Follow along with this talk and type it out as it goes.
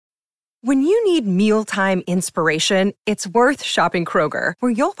When you need mealtime inspiration, it's worth shopping Kroger,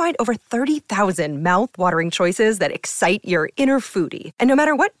 where you'll find over 30,000 mouth-watering choices that excite your inner foodie. And no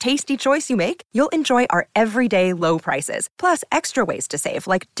matter what tasty choice you make, you'll enjoy our everyday low prices, plus extra ways to save,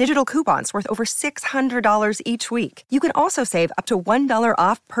 like digital coupons worth over $600 each week. You can also save up to $1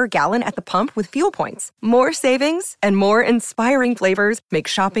 off per gallon at the pump with fuel points. More savings and more inspiring flavors make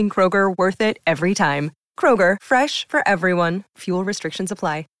shopping Kroger worth it every time. Kroger, fresh for everyone. Fuel restrictions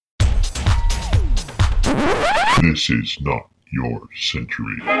apply. This is not your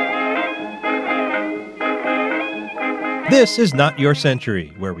century. This is Not Your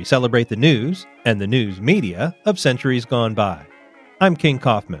Century, where we celebrate the news and the news media of centuries gone by. I'm King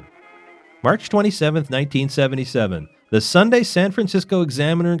Kaufman. March 27, 1977, the Sunday San Francisco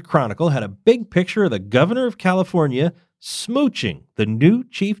Examiner and Chronicle had a big picture of the governor of California smooching the new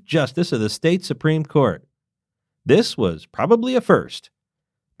Chief Justice of the state Supreme Court. This was probably a first,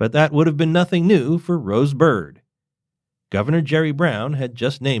 but that would have been nothing new for Rose Bird. Governor Jerry Brown had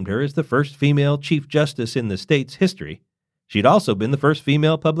just named her as the first female Chief Justice in the state's history. She'd also been the first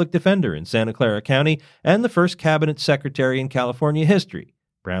female public defender in Santa Clara County and the first cabinet secretary in California history.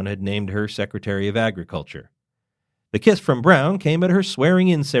 Brown had named her Secretary of Agriculture. The kiss from Brown came at her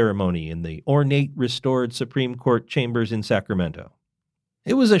swearing-in ceremony in the ornate, restored Supreme Court chambers in Sacramento.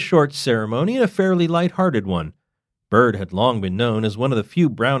 It was a short ceremony and a fairly light-hearted one. Bird had long been known as one of the few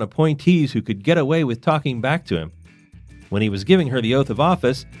Brown appointees who could get away with talking back to him. When he was giving her the oath of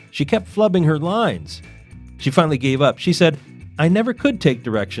office, she kept flubbing her lines. She finally gave up. She said, "I never could take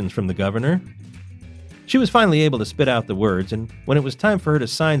directions from the governor." She was finally able to spit out the words, and when it was time for her to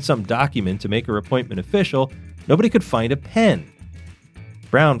sign some document to make her appointment official, nobody could find a pen.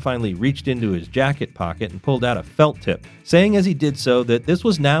 Brown finally reached into his jacket pocket and pulled out a felt tip, saying as he did so that this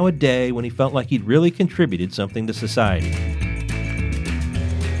was now a day when he felt like he'd really contributed something to society.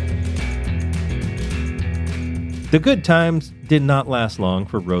 The good times did not last long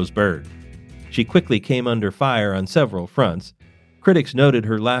for Rose Bird. She quickly came under fire on several fronts. Critics noted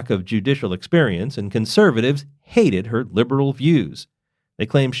her lack of judicial experience, and conservatives hated her liberal views. They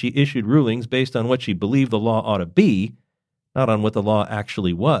claimed she issued rulings based on what she believed the law ought to be, not on what the law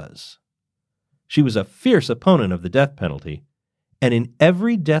actually was. She was a fierce opponent of the death penalty, and in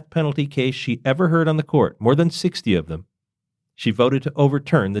every death penalty case she ever heard on the court, more than 60 of them, she voted to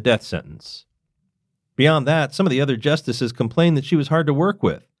overturn the death sentence. Beyond that, some of the other justices complained that she was hard to work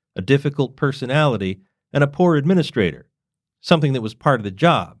with, a difficult personality, and a poor administrator, something that was part of the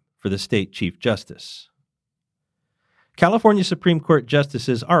job for the state Chief Justice. California Supreme Court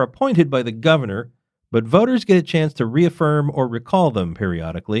justices are appointed by the governor, but voters get a chance to reaffirm or recall them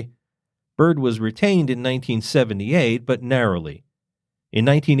periodically. Bird was retained in 1978, but narrowly. In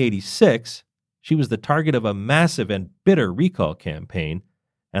 1986, she was the target of a massive and bitter recall campaign,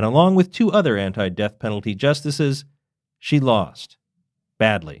 and along with two other anti-death penalty justices, she lost.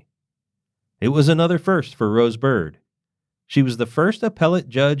 Badly. It was another first for Rose Bird. She was the first appellate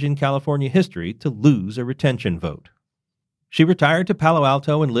judge in California history to lose a retention vote. She retired to Palo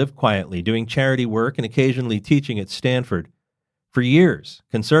Alto and lived quietly, doing charity work and occasionally teaching at Stanford. For years,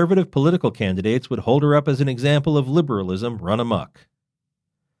 conservative political candidates would hold her up as an example of liberalism run amok.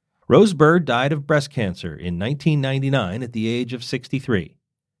 Rose Bird died of breast cancer in 1999 at the age of 63.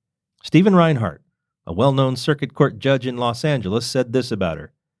 Stephen Reinhardt, a well-known circuit court judge in Los Angeles, said this about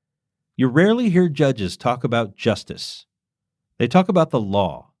her: "You rarely hear judges talk about justice. They talk about the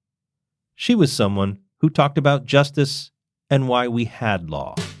law. She was someone who talked about justice and why we had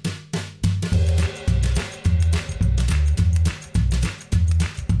law."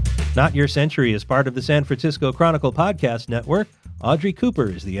 Not Your Century is part of the San Francisco Chronicle podcast network. Audrey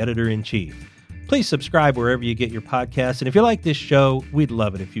Cooper is the editor-in-chief. Please subscribe wherever you get your podcasts, and if you like this show, we'd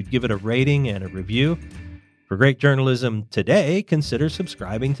love it if you'd give it a rating and a review. For great journalism today, consider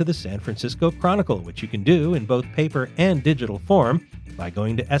subscribing to the San Francisco Chronicle, which you can do in both paper and digital form by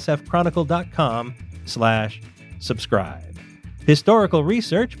going to sfchronicle.com/subscribe. Historical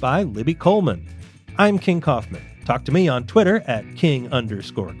research by Libby Coleman. I'm King Kaufman. Talk to me on Twitter at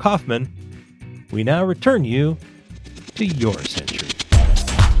King_Kaufman. We now return you to your century.